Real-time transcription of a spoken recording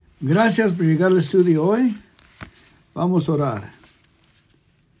Gracias por llegar al estudio hoy. Vamos a orar.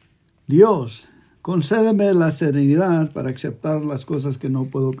 Dios, concédeme la serenidad para aceptar las cosas que no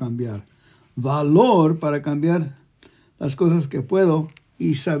puedo cambiar, valor para cambiar las cosas que puedo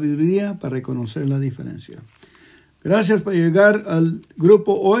y sabiduría para reconocer la diferencia. Gracias por llegar al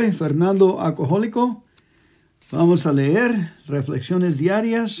grupo hoy, Fernando Alcohólico. Vamos a leer reflexiones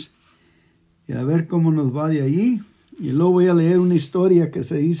diarias y a ver cómo nos va de allí. Y luego voy a leer una historia que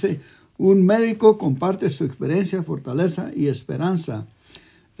se dice: un médico comparte su experiencia, fortaleza y esperanza.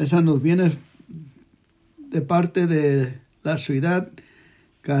 Esa nos viene de parte de la ciudad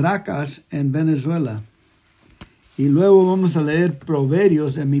Caracas, en Venezuela. Y luego vamos a leer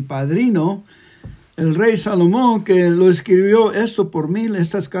proverbios de mi padrino, el rey Salomón, que lo escribió esto por mí,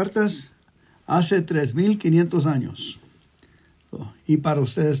 estas cartas, hace 3,500 años. Y para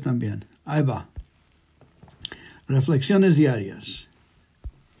ustedes también. Ahí va. Reflexiones diarias.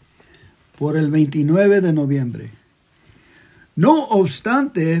 Por el 29 de noviembre. No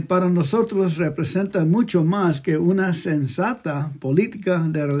obstante, para nosotros representa mucho más que una sensata política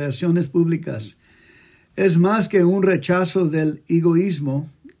de relaciones públicas. Es más que un rechazo del egoísmo.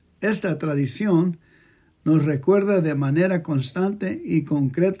 Esta tradición nos recuerda de manera constante y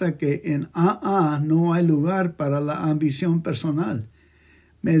concreta que en AA no hay lugar para la ambición personal.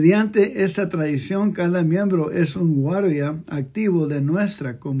 Mediante esta tradición, cada miembro es un guardia activo de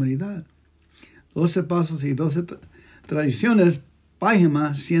nuestra comunidad. 12 pasos y 12 tradiciones,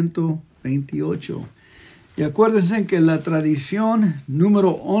 página 128. Y acuérdense que la tradición número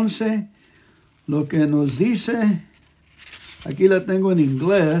 11, lo que nos dice, aquí la tengo en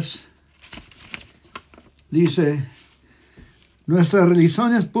inglés, dice: nuestras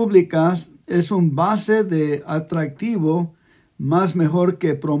relaciones públicas es un base de atractivo más mejor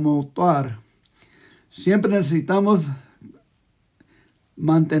que promotor. Siempre necesitamos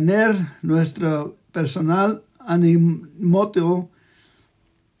mantener nuestro personal animoto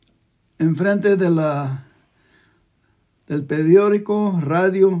enfrente de del periódico,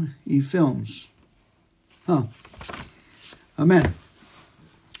 radio y films. Amén.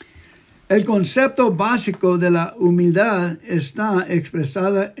 El concepto básico de la humildad está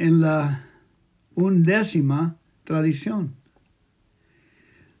expresada en la 11ª tradición.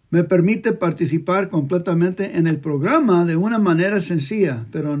 Me permite participar completamente en el programa de una manera sencilla,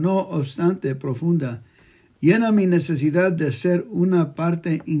 pero no obstante profunda. Llena mi necesidad de ser una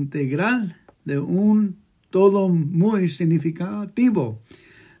parte integral de un todo muy significativo.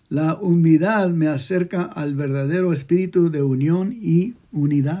 La humildad me acerca al verdadero espíritu de unión y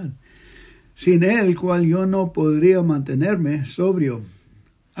unidad, sin el cual yo no podría mantenerme sobrio.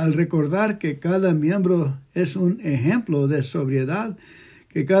 Al recordar que cada miembro es un ejemplo de sobriedad,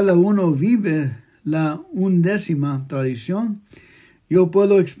 que cada uno vive la 11ª tradición, yo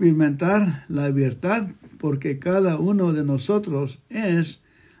puedo experimentar la libertad porque cada uno de nosotros es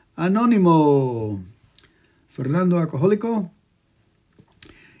anónimo. Fernando Alcohólico.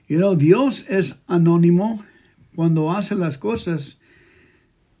 Dios es anónimo cuando hace las cosas.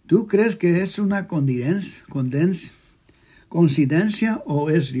 ¿Tú crees que es una coincidencia o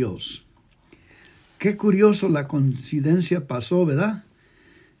es Dios? Qué curioso, la coincidencia pasó, ¿verdad?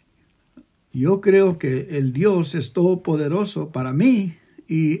 Yo creo que el Dios es todopoderoso para mí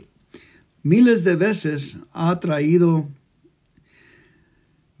y miles de veces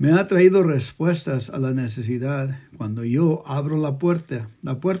me ha traído respuestas a la necesidad cuando yo abro la puerta.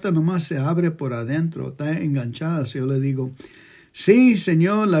 La puerta nomás se abre por adentro, está enganchada. Si yo le digo: sí,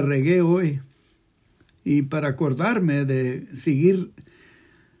 Señor, la regué hoy. Y para acordarme de seguir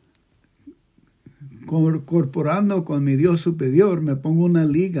corporando con mi Dios superior, me pongo una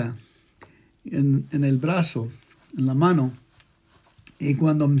liga en el brazo, en la mano, y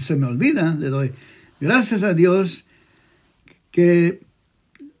cuando se me olvida, le doy gracias a Dios que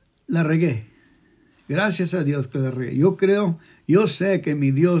la regué. Gracias a Dios que la regué. Yo sé que mi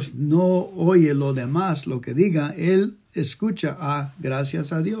Dios no oye lo demás, lo que diga, Él escucha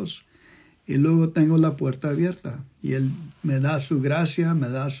gracias a Dios. Y luego tengo la puerta abierta y Él me da su gracia, me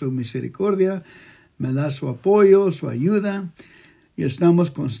da su misericordia, me da su apoyo, su ayuda, y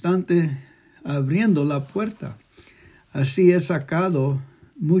estamos constantes abriendo la puerta. Así he sacado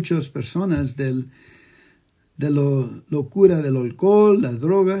muchas personas de la locura del alcohol, las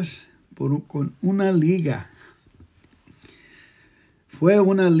drogas, con una liga. Fue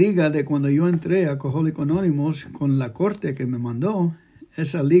una liga de cuando yo entré a Alcohólicos Anónimos con la corte que me mandó.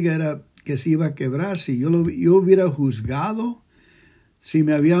 Esa liga era que se iba a quebrar. Si yo hubiera juzgado, si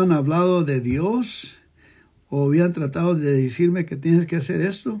me habían hablado de Dios o habían tratado de decirme que tienes que hacer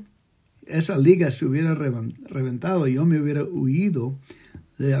esto, esa liga se hubiera reventado y yo me hubiera huido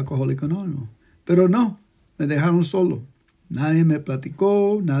de Alcohólico Anónimo. Pero no, me dejaron solo. Nadie me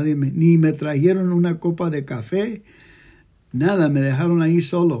platicó, ni me trajeron una copa de café, nada, me dejaron ahí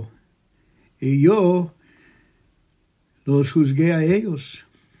solo. Y yo los juzgué a ellos.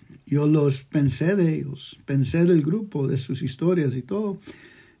 Yo los pensé de ellos, pensé del grupo, de sus historias y todo.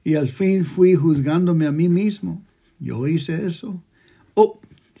 Y al fin fui juzgándome a mí mismo. Yo hice eso. Oh,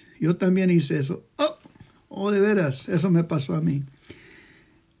 yo también hice eso. Oh, de veras, eso me pasó a mí.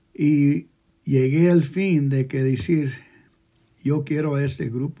 Y llegué al fin de que decir, yo quiero a este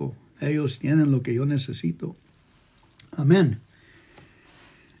grupo. Ellos tienen lo que yo necesito. Amén.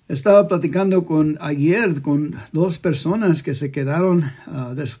 Estaba platicando ayer con dos personas que se quedaron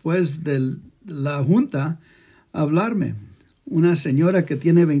después de la junta a hablarme. Una señora que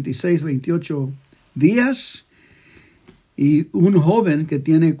tiene 26, 28 días y un joven que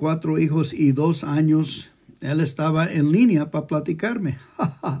tiene 4 hijos y 2 años. Él estaba en línea para platicarme.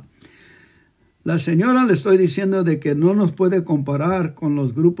 La señora le estoy diciendo de que no nos puede comparar con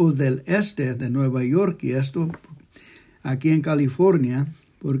los grupos del este de Nueva York y esto aquí en California,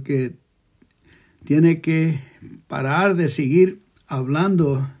 porque tiene que parar de seguir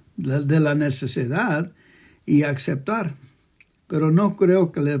hablando de la necesidad y aceptar. Pero no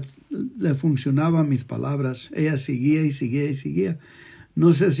creo que le funcionaban mis palabras. Ella seguía y seguía y seguía.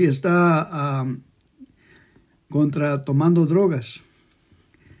 No sé si está tomando drogas.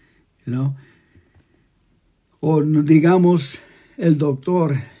 O digamos el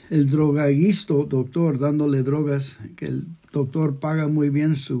doctor, el drogadicto doctor dándole drogas, que el doctor paga muy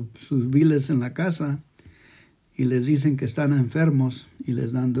bien sus biles en la casa y les dicen que están enfermos y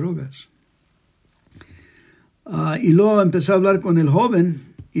les dan drogas. Y luego empecé a hablar con el joven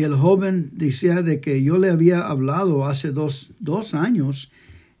y el joven decía de que yo le había hablado hace dos años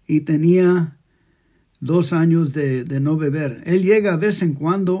y tenía 2 años de no beber. Él llega de vez en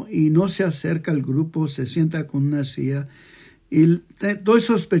cuando y no se acerca al grupo, se sienta con una silla. Y estoy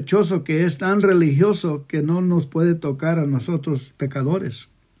sospechoso que es tan religioso que no nos puede tocar a nosotros pecadores.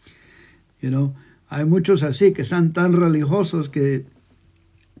 Hay muchos así que están tan religiosos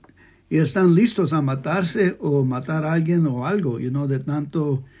y están listos a matarse o matar a alguien o algo, de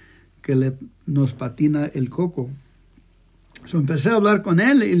tanto que nos patina el coco. Empecé a hablar con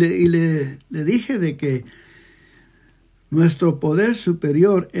él y le dije de que nuestro poder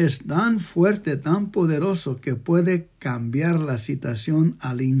superior es tan fuerte, tan poderoso, que puede cambiar la situación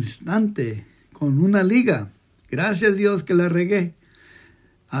al instante con una liga. Gracias a Dios que la regué.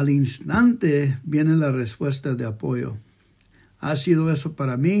 Al instante viene la respuesta de apoyo. Ha sido eso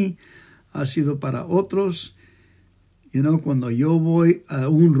para mí, ha sido para otros. Cuando yo voy a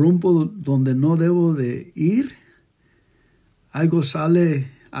un rumbo donde no debo de ir,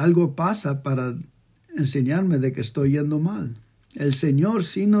 algo pasa para enseñarme de que estoy yendo mal. El Señor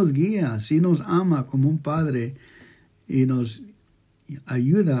sí nos guía, sí nos ama como un padre y nos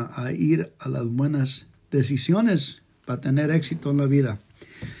ayuda a ir a las buenas decisiones para tener éxito en la vida.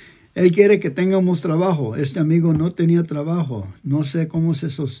 Él quiere que tengamos trabajo. Este amigo no tenía trabajo. No sé cómo se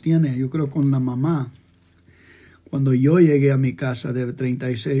sostiene. Yo creo con la mamá. Cuando yo llegué a mi casa de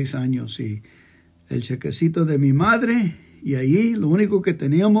 36 años y el chequecito de mi madre, y ahí lo único que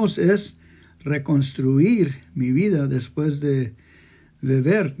teníamos es reconstruir mi vida después de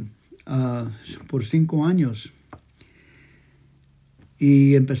beber por 5 años.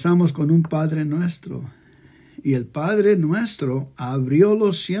 Y empezamos con un Padre Nuestro. Y el Padre Nuestro abrió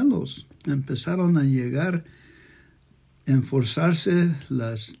los cielos. Empezaron a llegar, enforzarse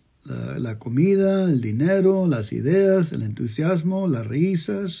la comida, el dinero, las ideas, el entusiasmo, las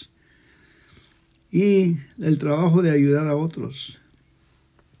risas y el trabajo de ayudar a otros.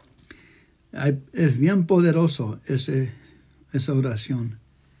 Es bien poderoso esa oración.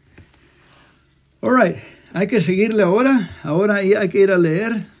 All right, hay que seguirle ahora. Ahora hay que ir a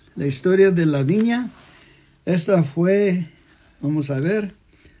leer la historia de la viña. Esta fue, vamos a ver,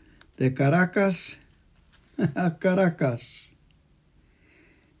 de Caracas a Caracas,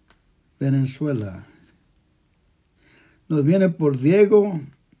 Venezuela. Nos viene por Diego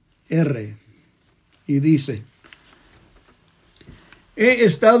R. Y dice: he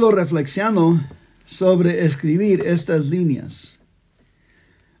estado reflexionando sobre escribir estas líneas.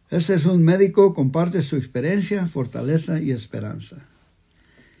 Este es un médico, comparte su experiencia, fortaleza y esperanza.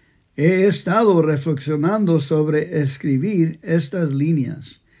 He estado reflexionando sobre escribir estas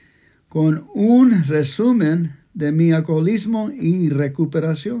líneas con un resumen de mi alcoholismo y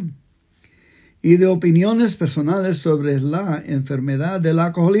recuperación y de opiniones personales sobre la enfermedad del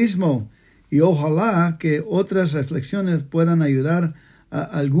alcoholismo, y ojalá que otras reflexiones puedan ayudar a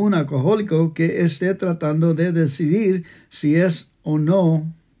algún alcohólico que esté tratando de decidir si es o no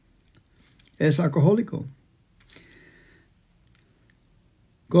es alcohólico.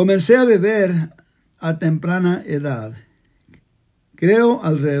 Comencé a beber a temprana edad. Creo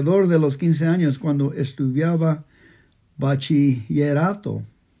alrededor de los 15 años cuando estudiaba bachillerato.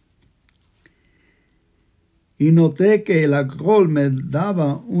 Y noté que el alcohol me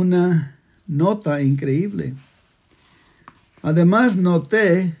daba una nota increíble. Además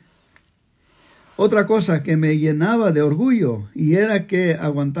noté otra cosa que me llenaba de orgullo, y era que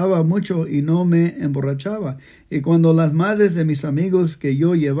aguantaba mucho y no me emborrachaba. Y cuando las madres de mis amigos que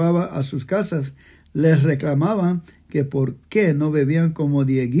yo llevaba a sus casas les reclamaban que por qué no bebían como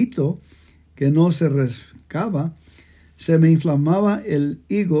Dieguito, que no se rescaba, se me inflamaba el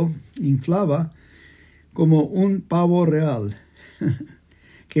higo, inflaba como un pavo real.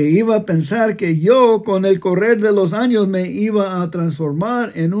 Que iba a pensar que yo, con el correr de los años, me iba a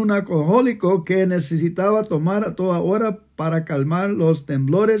transformar en un alcohólico que necesitaba tomar a toda hora para calmar los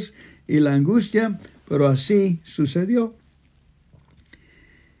temblores y la angustia, pero así sucedió.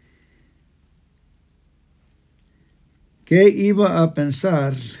 ¿Qué iba a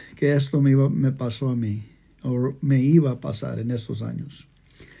pensar que esto me pasó a mí, o me iba a pasar en estos años?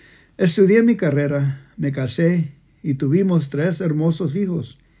 Estudié mi carrera, me casé y tuvimos 3 hermosos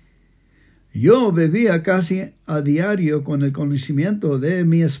hijos. Yo bebía casi a diario con el conocimiento de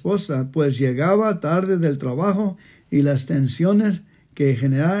mi esposa, pues llegaba tarde del trabajo y las tensiones que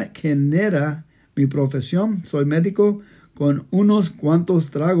genera mi profesión, soy médico, con unos cuantos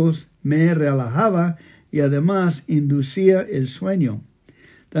tragos me relajaba y además inducía el sueño.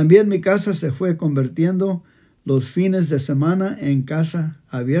 También mi casa se fue convirtiendo los fines de semana en casa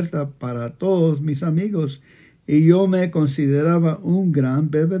abierta para todos mis amigos, y yo me consideraba un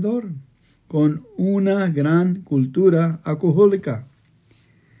gran bebedor, con una gran cultura alcohólica.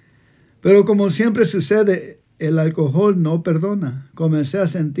 Pero como siempre sucede, el alcohol no perdona. Comencé a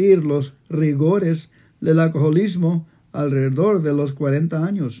sentir los rigores del alcoholismo alrededor de los 40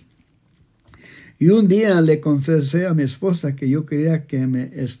 años. Y un día le confesé a mi esposa que yo creía que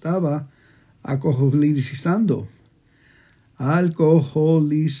me estaba alcoholizando.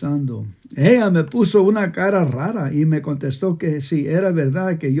 Ella me puso una cara rara y me contestó que sí, era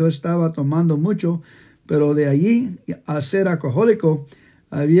verdad que yo estaba tomando mucho, pero de allí a ser alcohólico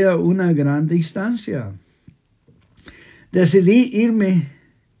había una gran distancia. Decidí irme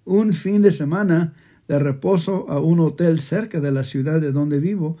un fin de semana de reposo a un hotel cerca de la ciudad de donde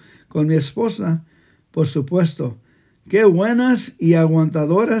vivo con mi esposa, por supuesto. Qué buenas y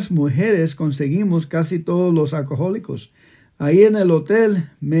aguantadoras mujeres conseguimos casi todos los alcohólicos. Ahí en el hotel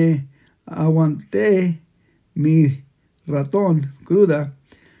me aguanté mi ratón cruda,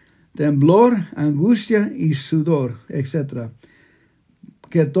 temblor, angustia y sudor, etc.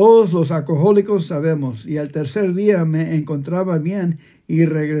 Que todos los alcohólicos sabemos. Y al tercer día me encontraba bien y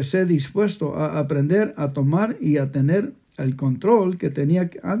regresé dispuesto a aprender a tomar y a tener el control que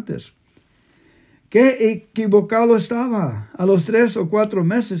tenía antes. ¡Qué equivocado estaba! A los 3 o 4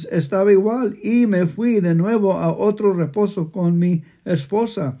 meses estaba igual y me fui de nuevo a otro reposo con mi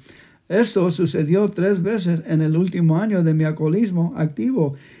esposa. Esto sucedió 3 veces en el último año de mi alcoholismo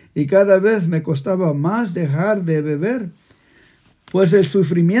activo y cada vez me costaba más dejar de beber, pues el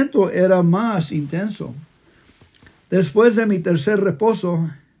sufrimiento era más intenso. Después de mi tercer reposo,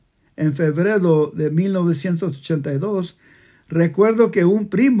 en febrero de 1982, recuerdo que un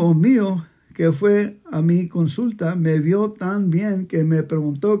primo mío que fue a mi consulta me vio tan bien que me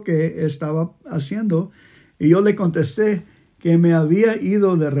preguntó qué estaba haciendo y yo le contesté que me había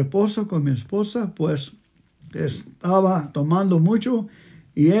ido de reposo con mi esposa, pues estaba tomando mucho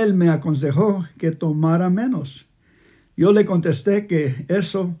y él me aconsejó que tomara menos. Yo le contesté que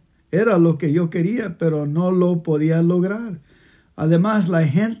eso era lo que yo quería, pero no lo podía lograr. Además, la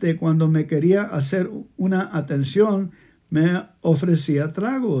gente cuando me quería hacer una atención me ofrecía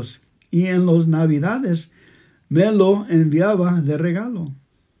tragos y en las Navidades me lo enviaba de regalo.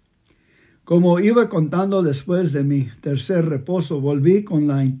 Como iba contando, después de mi tercer reposo, volví con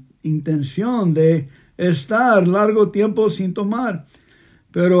la intención de estar largo tiempo sin tomar.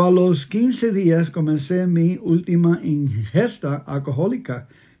 Pero a los 15 días comencé mi última ingesta alcohólica,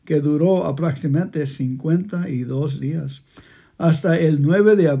 que duró aproximadamente 52 días, hasta el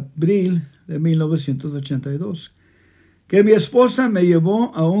 9 de abril de 1982, que mi esposa me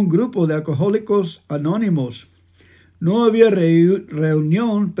llevó a un grupo de alcohólicos anónimos. No había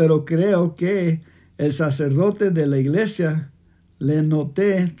reunión, pero creo que el sacerdote de la iglesia le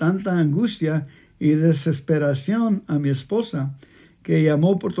noté tanta angustia y desesperación a mi esposa que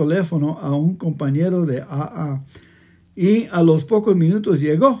llamó por teléfono a un compañero de AA y a los pocos minutos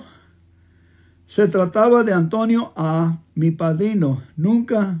llegó. Se trataba de Antonio A., mi padrino.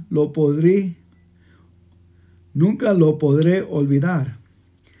 Nunca lo podré olvidar.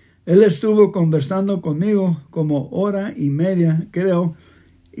 Él estuvo conversando conmigo como hora y media, creo,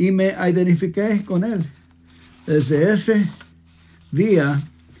 y me identifiqué con él. Desde ese día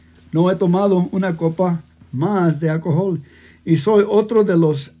no he tomado una copa más de alcohol y soy otro de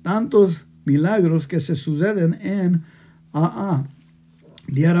los tantos milagros que se suceden en AA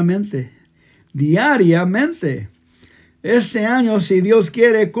diariamente. Este año, si Dios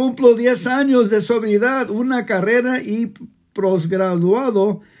quiere, cumplo 10 años de sobriedad, una carrera y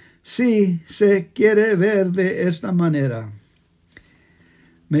posgraduado, si se quiere ver de esta manera.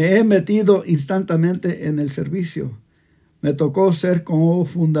 Me he metido instantáneamente en el servicio. Me tocó ser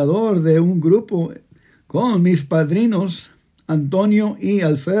cofundador de un grupo con mis padrinos Antonio y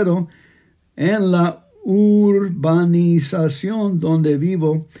Alfredo en la urbanización donde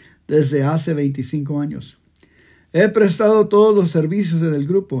vivo desde hace 25 años. He prestado todos los servicios del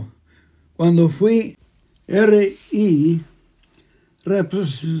grupo. Cuando fui RI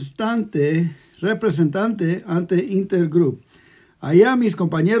representante ante Intergroup, allá mis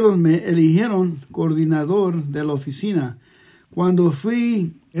compañeros me eligieron coordinador de la oficina. Cuando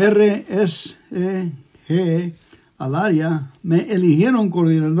fui RSG al área, me eligieron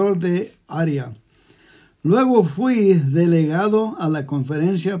coordinador de área. Luego fui delegado a la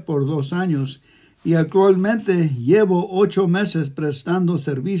conferencia por 2 años y actualmente llevo 8 meses prestando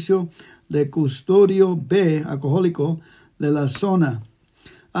servicio de custodio B alcohólico de la zona.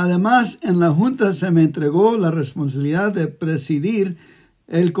 Además, en la Junta se me entregó la responsabilidad de presidir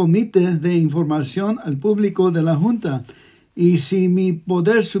el Comité de Información al Público de la Junta, y si mi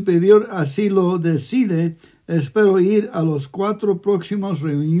poder superior así lo decide, espero ir a los 4 próximos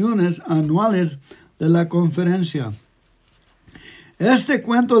reuniones anuales de la conferencia. Este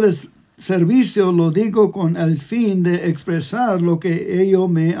cuento de servicio lo digo con el fin de expresar lo que ello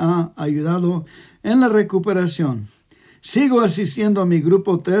me ha ayudado en la recuperación. Sigo asistiendo a mi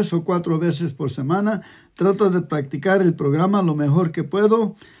grupo 3 o 4 veces por semana. Trato de practicar el programa lo mejor que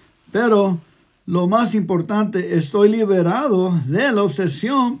puedo, pero lo más importante, estoy liberado de la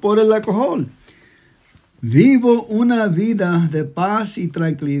obsesión por el alcohol. Vivo una vida de paz y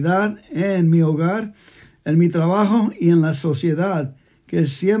tranquilidad en mi hogar, en mi trabajo y en la sociedad que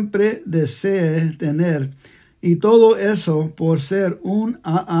siempre deseé tener. Y todo eso por ser un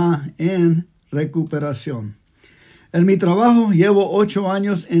AA en recuperación. En mi trabajo llevo 8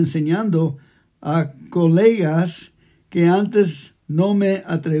 años enseñando a colegas que antes no me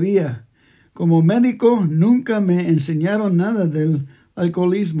atrevía. Como médico nunca me enseñaron nada del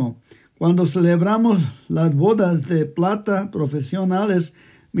alcoholismo. Cuando celebramos las bodas de plata profesionales,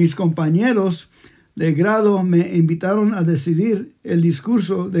 mis compañeros de grado me invitaron a decidir el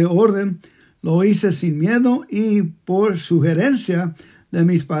discurso de orden. Lo hice sin miedo y por sugerencia de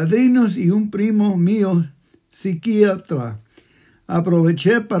mis padrinos y un primo mío, psiquiatra.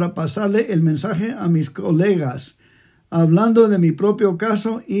 Aproveché para pasarle el mensaje a mis colegas, hablando de mi propio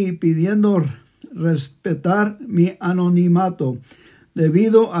caso y pidiendo respetar mi anonimato,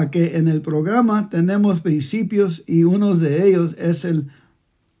 debido a que en el programa tenemos principios y uno de ellos es el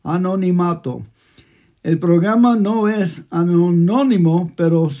anonimato. El programa no es anónimo,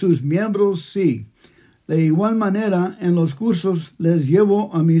 pero sus miembros sí. De igual manera, en los cursos les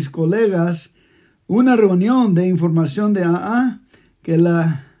llevo a mis colegas una reunión de información de AA que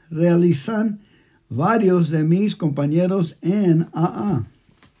la realizan varios de mis compañeros en AA.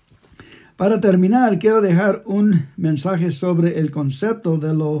 Para terminar, quiero dejar un mensaje sobre el concepto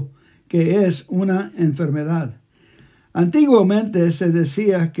de lo que es una enfermedad. Antiguamente se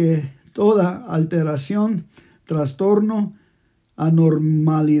decía que toda alteración, trastorno,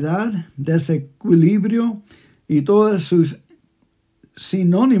 anormalidad, desequilibrio y todos sus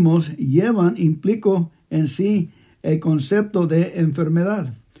sinónimos llevan implico en sí el concepto de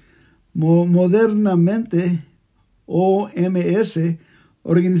enfermedad. Modernamente, OMS,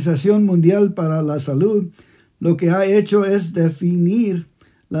 Organización Mundial para la Salud, lo que ha hecho es definir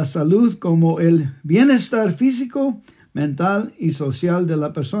la salud como el bienestar físico, mental y social de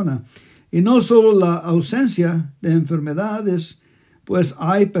la persona, y no solo la ausencia de enfermedades, pues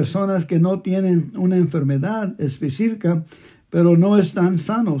hay personas que no tienen una enfermedad específica, pero no están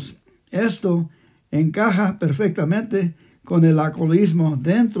sanos. Esto encaja perfectamente con el alcoholismo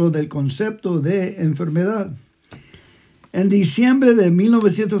dentro del concepto de enfermedad. En diciembre de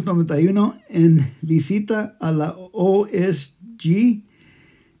 1991, en visita a la OSG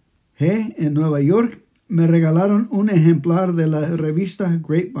en Nueva York, me regalaron un ejemplar de la revista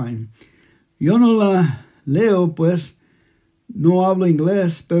Grapevine. Yo no la leo, pues No hablo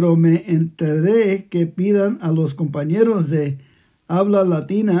inglés, pero me enteré que pidan a los compañeros de habla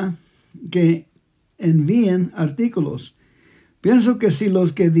latina que envíen artículos. Pienso que si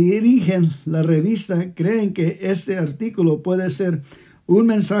los que dirigen la revista creen que este artículo puede ser un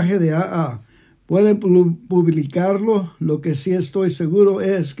mensaje de AA, pueden publicarlo. Lo que sí estoy seguro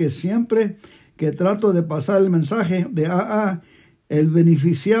es que siempre que trato de pasar el mensaje de AA, el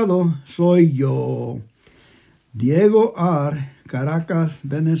beneficiado soy yo. Diego Ar, Caracas,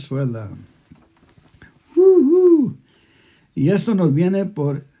 Venezuela. Y esto nos viene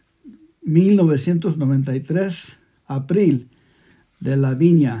por 1993, abril, de la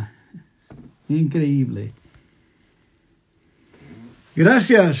Viña. Increíble.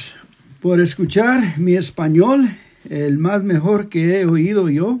 Gracias por escuchar mi español, el más mejor que he oído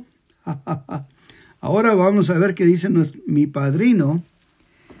yo. Ahora vamos a ver qué dice mi padrino,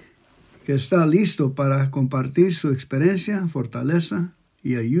 que está listo para compartir su experiencia, fortaleza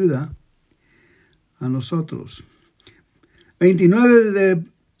y ayuda a nosotros. 29 de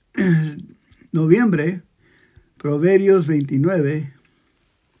noviembre, Proverbios 29.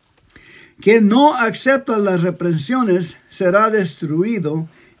 Quien no acepta las reprensiones será destruido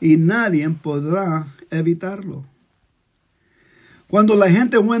y nadie podrá evitarlo. Cuando la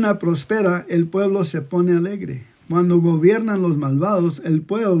gente buena prospera, el pueblo se pone alegre. Cuando gobiernan los malvados, el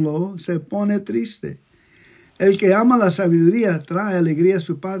pueblo se pone triste. El que ama la sabiduría trae alegría a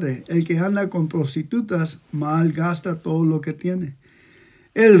su padre. El que anda con prostitutas malgasta todo lo que tiene.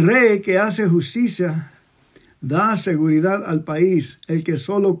 El rey que hace justicia da seguridad al país. El que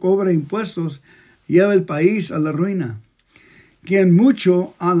solo cobra impuestos lleva el país a la ruina. Quien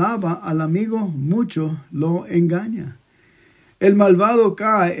mucho alaba al amigo, mucho lo engaña. El malvado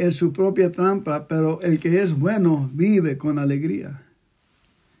cae en su propia trampa, pero el que es bueno vive con alegría.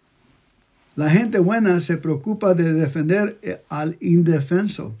 La gente buena se preocupa de defender al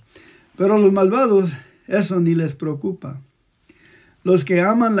indefenso, pero los malvados eso ni les preocupa. Los que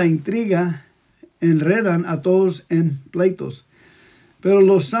aman la intriga enredan a todos en pleitos, pero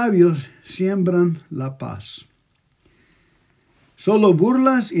los sabios siembran la paz. Solo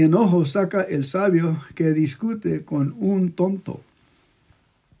burlas y enojos saca el sabio que discute con un tonto.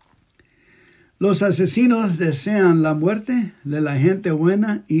 Los asesinos desean la muerte de la gente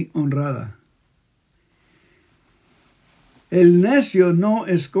buena y honrada. El necio no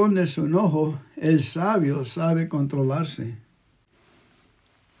esconde su enojo, el sabio sabe controlarse.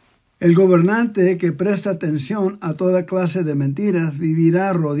 El gobernante que presta atención a toda clase de mentiras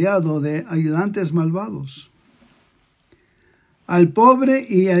vivirá rodeado de ayudantes malvados. Al pobre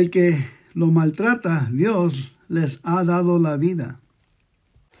y al que lo maltrata, Dios les ha dado la vida.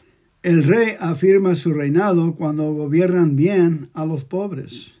 El rey afirma su reinado cuando gobiernan bien a los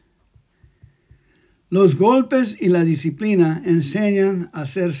pobres. Los golpes y la disciplina enseñan a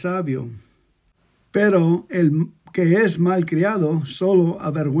ser sabio, pero el que es malcriado solo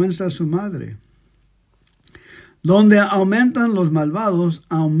avergüenza a su madre. Donde aumentan los malvados,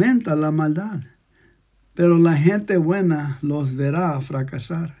 aumenta la maldad, pero la gente buena los verá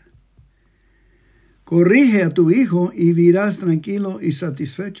fracasar. Corrige a tu hijo y vivirás tranquilo y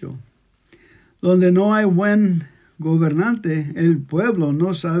satisfecho. Donde no hay buen gobernante, el pueblo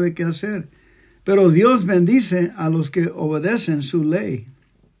no sabe qué hacer, pero Dios bendice a los que obedecen su ley.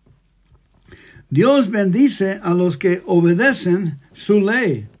 Dios bendice a los que obedecen su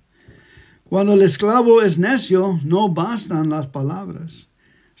ley. Cuando el esclavo es necio, no bastan las palabras.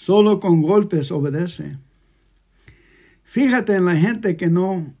 Solo con golpes obedece. Fíjate en la gente que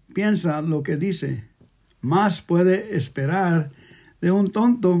no piensa lo que dice. Más puede esperar de un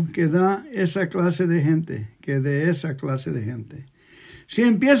tonto que de esa clase de gente. Si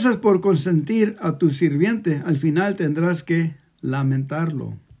empiezas por consentir a tu sirviente, al final tendrás que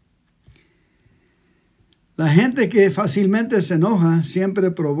lamentarlo. La gente que fácilmente se enoja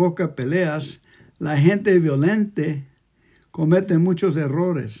siempre provoca peleas. La gente violenta comete muchos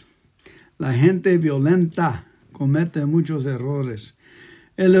errores. La gente violenta comete muchos errores.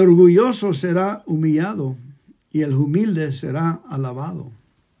 El orgulloso será humillado y el humilde será alabado.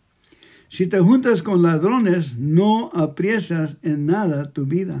 Si te juntas con ladrones, no apresas en nada tu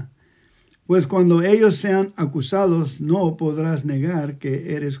vida, pues cuando ellos sean acusados, no podrás negar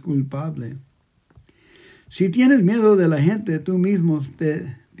que eres culpable. Si tienes miedo de la gente, tú mismo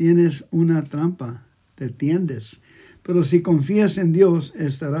te tienes una trampa, te tiendes. Pero si confías en Dios,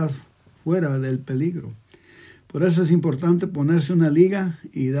 estarás fuera del peligro. Por eso es importante ponerse una liga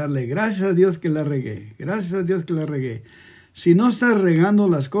y darle gracias a Dios que la regué. Gracias a Dios que la regué. Si no estás regando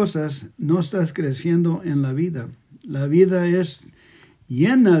las cosas, no estás creciendo en la vida. La vida es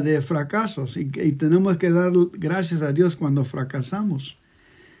llena de fracasos y tenemos que dar gracias a Dios cuando fracasamos.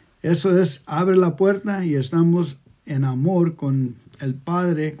 Eso es, abre la puerta y estamos en amor con el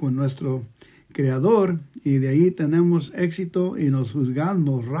Padre, con nuestro Creador, y de ahí tenemos éxito y nos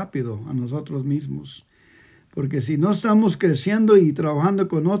juzgamos rápido a nosotros mismos. Porque si no estamos creciendo y trabajando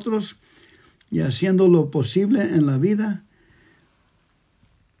con otros y haciendo lo posible en la vida,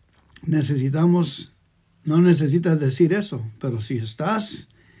 no necesitas decir eso, pero si estás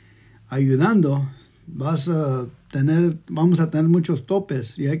ayudando, vamos a tener muchos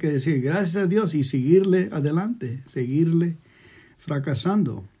topes y hay que decir gracias a Dios y seguirle adelante, seguirle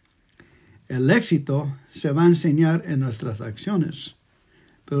fracasando. El éxito se va a enseñar en nuestras acciones,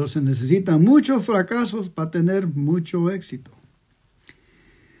 pero se necesitan muchos fracasos para tener mucho éxito.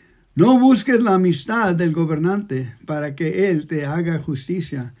 No busques la amistad del gobernante para que él te haga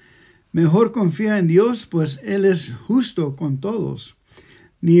justicia. Mejor confía en Dios, pues Él es justo con todos.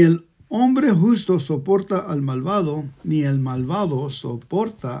 Ni el hombre justo soporta al malvado, ni el malvado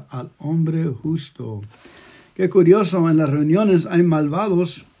soporta al hombre justo. Qué curioso, en las reuniones hay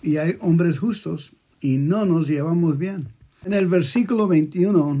malvados y hay hombres justos, y no nos llevamos bien. En el versículo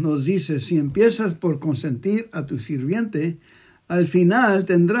 21 nos dice, si empiezas por consentir a tu sirviente, al final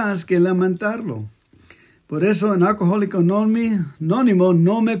tendrás que lamentarlo. Por eso en Alcohólico Anónimo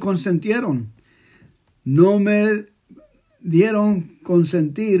no me consentieron, no me dieron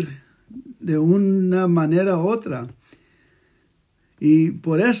consentir de una manera u otra. Y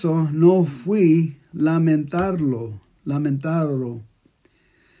por eso no fui lamentarlo.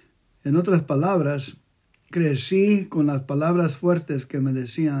 En otras palabras, crecí con las palabras fuertes que me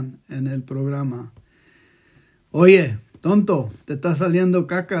decían en el programa. Oye, tonto, te está saliendo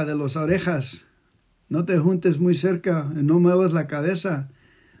caca de las orejas. No te juntes muy cerca, no muevas la cabeza,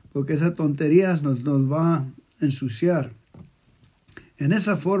 porque esa tontería nos va a ensuciar. En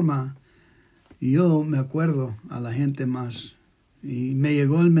esa forma, yo me acuerdo a la gente más y me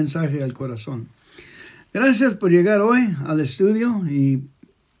llegó el mensaje al corazón. Gracias por llegar hoy al estudio y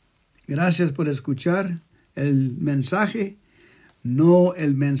gracias por escuchar el mensaje, no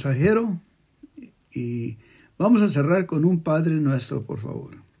el mensajero. Y vamos a cerrar con un Padre Nuestro, por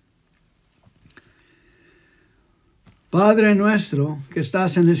favor. Padre nuestro que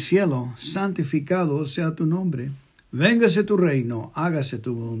estás en el cielo, santificado sea tu nombre. Véngase tu reino, hágase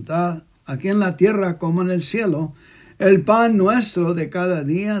tu voluntad, aquí en la tierra como en el cielo. El pan nuestro de cada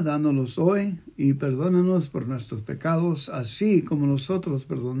día, dánoslo hoy, y perdónanos por nuestros pecados, así como nosotros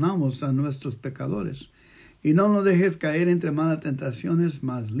perdonamos a nuestros pecadores. Y no nos dejes caer entre malas tentaciones,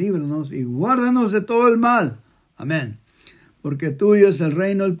 mas líbranos y guárdanos de todo el mal. Amén. Porque tuyo es el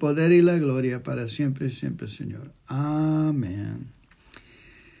reino, el poder y la gloria para siempre y siempre, Señor. Amén.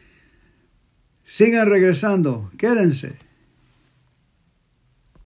 Sigan regresando. Quédense.